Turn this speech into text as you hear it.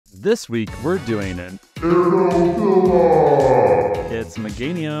this week we're doing an It's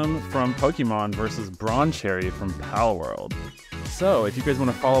Meganium from Pokémon versus Broncherry from Palworld. So if you guys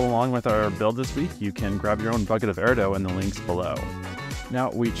want to follow along with our build this week, you can grab your own bucket of airdough in the links below. Now,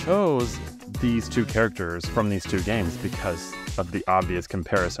 we chose these two characters from these two games because of the obvious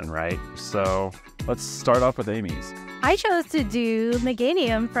comparison, right? So let's start off with Amy's. I chose to do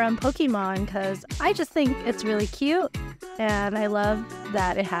Meganium from Pokemon because I just think it's really cute and I love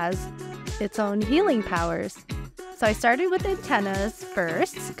that it has its own healing powers. So I started with antennas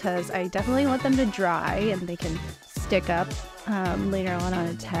first because I definitely want them to dry and they can stick up later on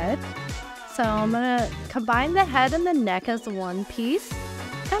its head. So I'm going to combine the head and the neck as one piece,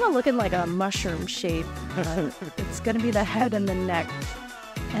 kind of looking like a mushroom shape. It's going to be the head and the neck.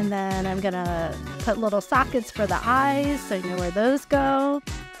 And then I'm going to put little sockets for the eyes so you know where those go.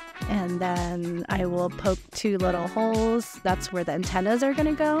 And then I will poke two little holes. That's where the antennas are going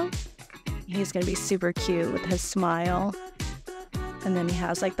to go. He's going to be super cute with his smile. And then he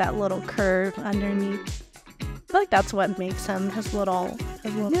has like that little curve underneath. I feel like that's what makes him his little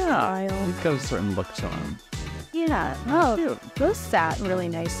smile. He's got a certain look to him. Yeah. Oh, those sat really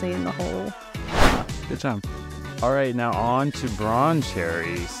nicely in the hole. Good job. All right, now on to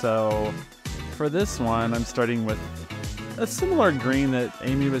Broncherry. So for this one, I'm starting with a similar green that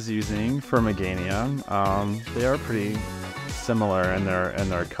Amy was using for Meganium. They are pretty similar in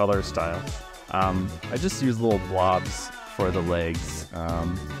their color style. I just use little blobs for the legs.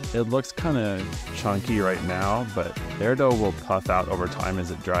 It looks kind of chunky right now, but airdough will puff out over time as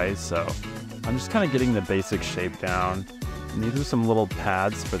it dries. So I'm just kind of getting the basic shape down. And these are some little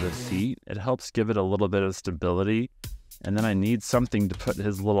pads for the feet. It helps give it a little bit of stability. And then I need something to put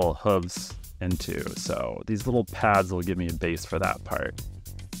his little hooves into. So these little pads will give me a base for that part.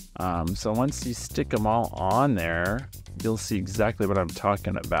 So once you stick them all on there, you'll see exactly what I'm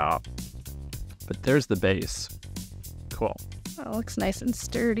talking about. But there's the base. Cool. Oh, it looks nice and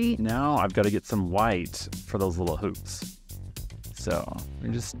sturdy. Now I've got to get some white for those little hoops. So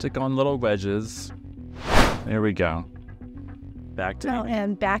we just stick on little wedges. There we go. Back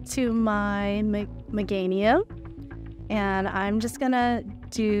to my Meganium. And I'm just going to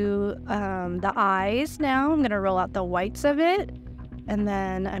do the eyes now. I'm going to roll out the whites of it. And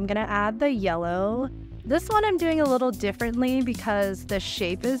then I'm going to add the yellow. This one I'm doing a little differently because the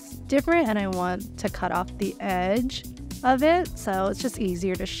shape is different and I want to cut off the edge of it. So it's just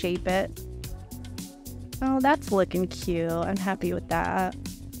easier to shape it. Oh, that's looking cute. I'm happy with that.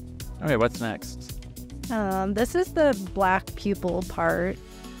 Okay, what's next? This is the black pupil part.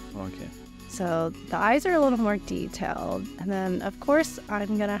 Okay. So the eyes are a little more detailed. And then, of course,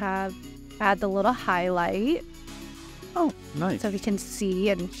 I'm going to add the little highlight. Oh, nice. So we can see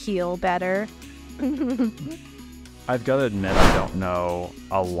and heal better. I've got to admit, I don't know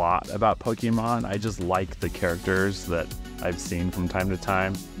a lot about Pokemon. I just like the characters that I've seen from time to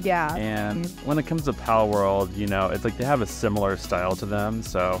time. Yeah. And when it comes to Palworld, you know, it's like they have a similar style to them.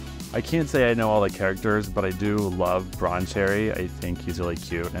 So I can't say I know all the characters, but I do love Broncherry. I think he's really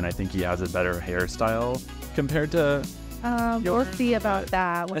cute, and I think he has a better hairstyle compared to We'll see about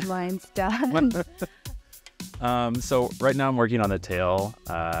that when mine's done. So right now I'm working on the tail.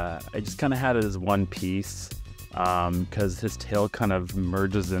 I just kind of had it as one piece because his tail kind of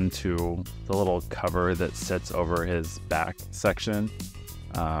merges into the little cover that sits over his back section.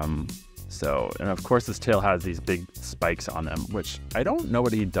 And of course his tail has these big spikes on them, which I don't know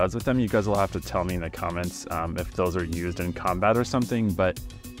what he does with them. You guys will have to tell me in the comments if those are used in combat or something, but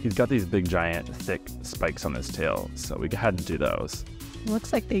he's got these big, giant, thick spikes on his tail, so we had to do those.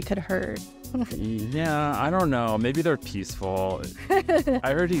 Looks like they could hurt. Yeah, I don't know. Maybe they're peaceful.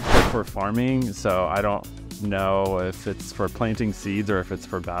 I heard he's good for farming, so I don't know if it's for planting seeds or if it's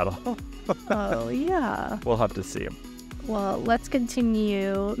for battle. Oh, yeah. We'll have to see. Well, let's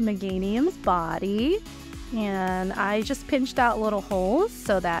continue Meganium's body. And I just pinched out little holes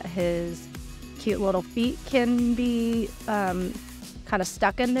so that his cute little feet can be kind of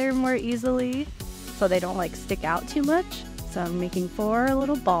stuck in there more easily so they don't like stick out too much. So I'm making 4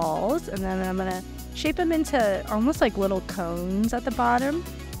 little balls, and then I'm gonna shape them into almost like little cones at the bottom.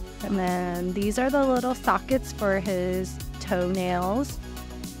 And then these are the little sockets for his toenails.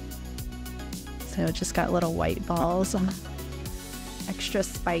 So it just got little white balls, extra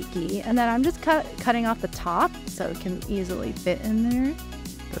spiky. And then I'm just cutting off the top so it can easily fit in there.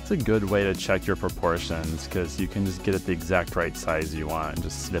 That's a good way to check your proportions because you can just get it the exact right size you want and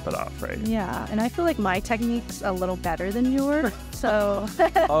just snip it off, right? Yeah, and I feel like my technique's a little better than yours, so...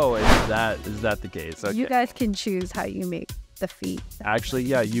 Oh, is that the case? Okay. You guys can choose how you make the feet. Actually,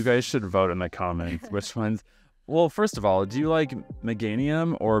 yeah, you guys should vote in the comments which ones. Well, first of all, do you like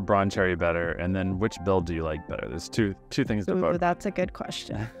Meganium or Broncherry better? And then which build do you like better? There's two things to vote. That's a good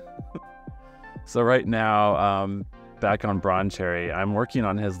question. So right now, back on Broncherry, I'm working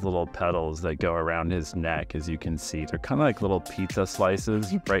on his little petals that go around his neck, as you can see. They're kind of like little pizza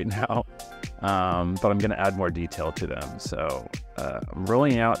slices right now, but I'm going to add more detail to them. So I'm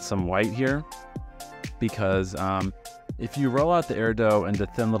rolling out some white here because if you roll out the airdough into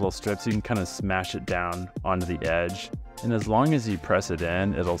thin little strips, you can kind of smash it down onto the edge. And as long as you press it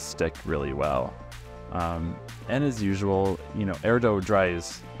in, it'll stick really well. And as usual, airdough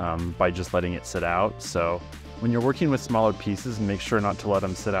dries by just letting it sit out. So when you're working with smaller pieces, make sure not to let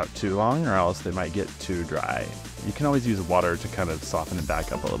them sit out too long or else they might get too dry. You can always use water to kind of soften it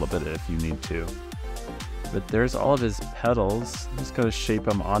back up a little bit if you need to. But there's all of his petals. Just gotta shape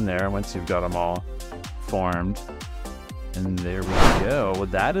them on there once you've got them all formed. And there we go. Well,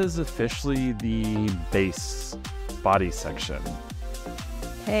 that is officially the base body section.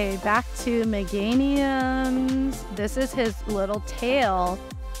 Okay, back to Meganium's. This is his little tail.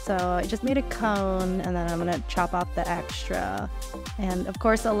 So I just made a cone, and then I'm gonna chop off the extra. And of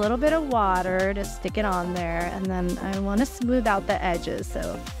course, a little bit of water to stick it on there. And then I wanna smooth out the edges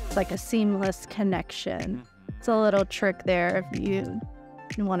so it's like a seamless connection. It's a little trick there if you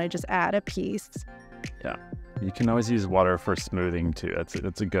wanna just add a piece. Yeah. You can always use water for smoothing too.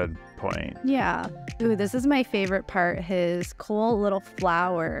 That's a good point. Yeah. Ooh, this is my favorite part, his cool little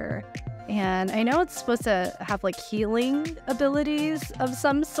flower. And I know it's supposed to have like healing abilities of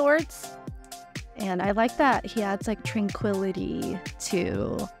some sorts. And I like that he adds like tranquility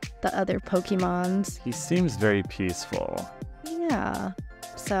to the other Pokemons. He seems very peaceful. Yeah.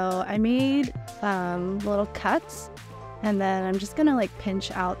 So I made little cuts. And then I'm just gonna like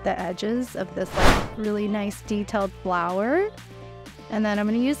pinch out the edges of this like really nice detailed flower. And then I'm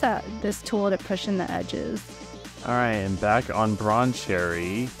gonna use this tool to push in the edges. All right, and back on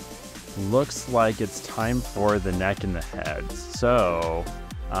Broncherry, looks like it's time for the neck and the head. So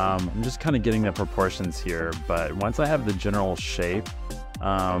I'm just kind of getting the proportions here, but once I have the general shape,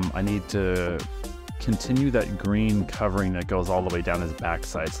 I need to continue that green covering that goes all the way down his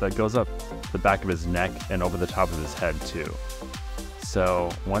backside. So that goes up the back of his neck and over the top of his head too. So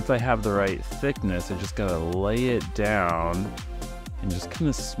once I have the right thickness, I just gotta lay it down and just kind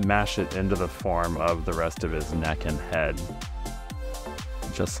of smash it into the form of the rest of his neck and head.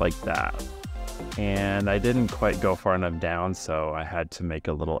 Just like that. And I didn't quite go far enough down, so I had to make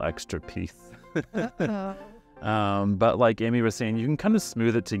a little extra piece. But like Amy was saying, you can kind of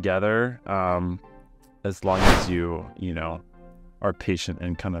smooth it together as long as you are patient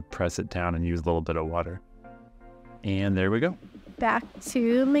and kind of press it down and use a little bit of water. And there we go. Back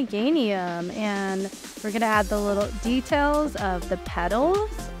to Meganium, and we're gonna add the little details of the petals.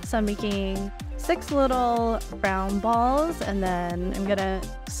 So I'm making 6 little brown balls, and then I'm gonna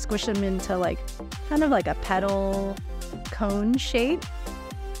squish them into like kind of like a petal cone shape,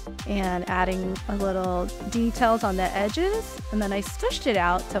 and adding a little details on the edges, and then I stretched it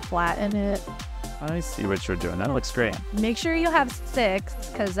out to flatten it. I see what you're doing. That looks great. Make sure you have 6,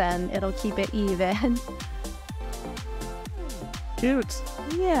 because then it'll keep it even. Cute.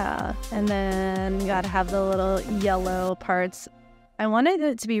 Yeah, and then you gotta have the little yellow parts. I wanted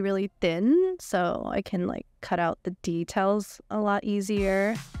it to be really thin so I can like cut out the details a lot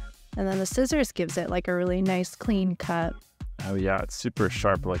easier. And then the scissors gives it like a really nice clean cut. Oh yeah, it's super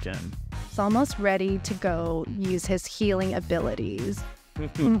sharp looking. It's almost ready to go use his healing abilities.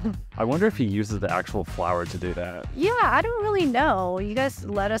 I wonder if he uses the actual flower to do that. Yeah, I don't really know. You guys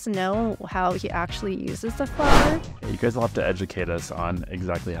let us know how he actually uses the flower. Yeah, you guys will have to educate us on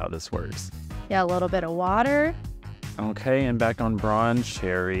exactly how this works. Yeah, a little bit of water. Okay, and back on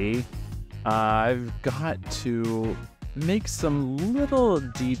Broncherry, I've got to make some little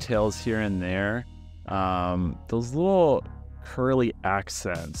details here and there. Those little curly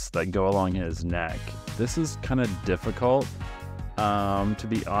accents that go along his neck. This is kind of difficult. To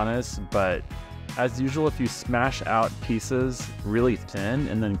be honest, but as usual, if you smash out pieces really thin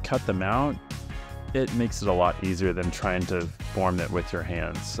and then cut them out, it makes it a lot easier than trying to form it with your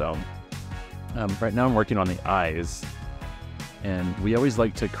hands. So right now I'm working on the eyes, and we always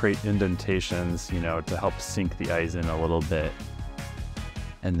like to create indentations, to help sink the eyes in a little bit.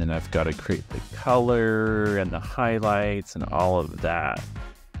 And then I've got to create the color and the highlights and all of that.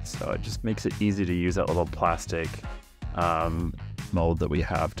 So it just makes it easy to use that little plastic mold that we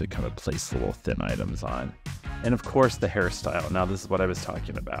have to kind of place little thin items on. And of course the hairstyle. Now this is what I was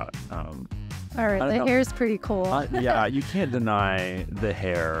talking about. All right, the hair is pretty cool. Yeah, you can't deny the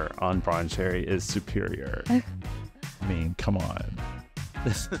hair on Broncherry is superior. I mean, come on.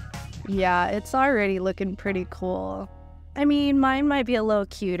 Yeah, it's already looking pretty cool. I mean, mine might be a little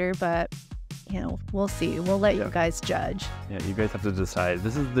cuter, but, we'll see. We'll let you guys judge. Yeah, you guys have to decide.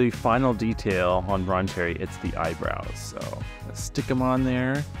 This is the final detail on Broncherry. It's the eyebrows. So let's stick them on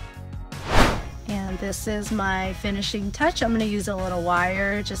there. And this is my finishing touch. I'm going to use a little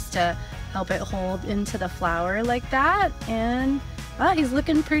wire just to help it hold into the flower like that. And he's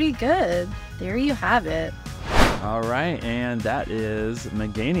looking pretty good. There you have it. All right, and that is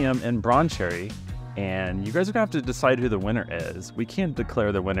Meganium and Broncherry. And you guys are going to have to decide who the winner is. We can't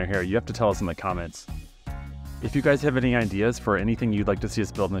declare the winner here. You have to tell us in the comments. If you guys have any ideas for anything you'd like to see us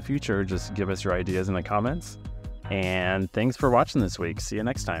build in the future, just give us your ideas in the comments. And thanks for watching this week. See you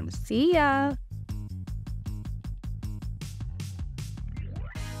next time. See ya.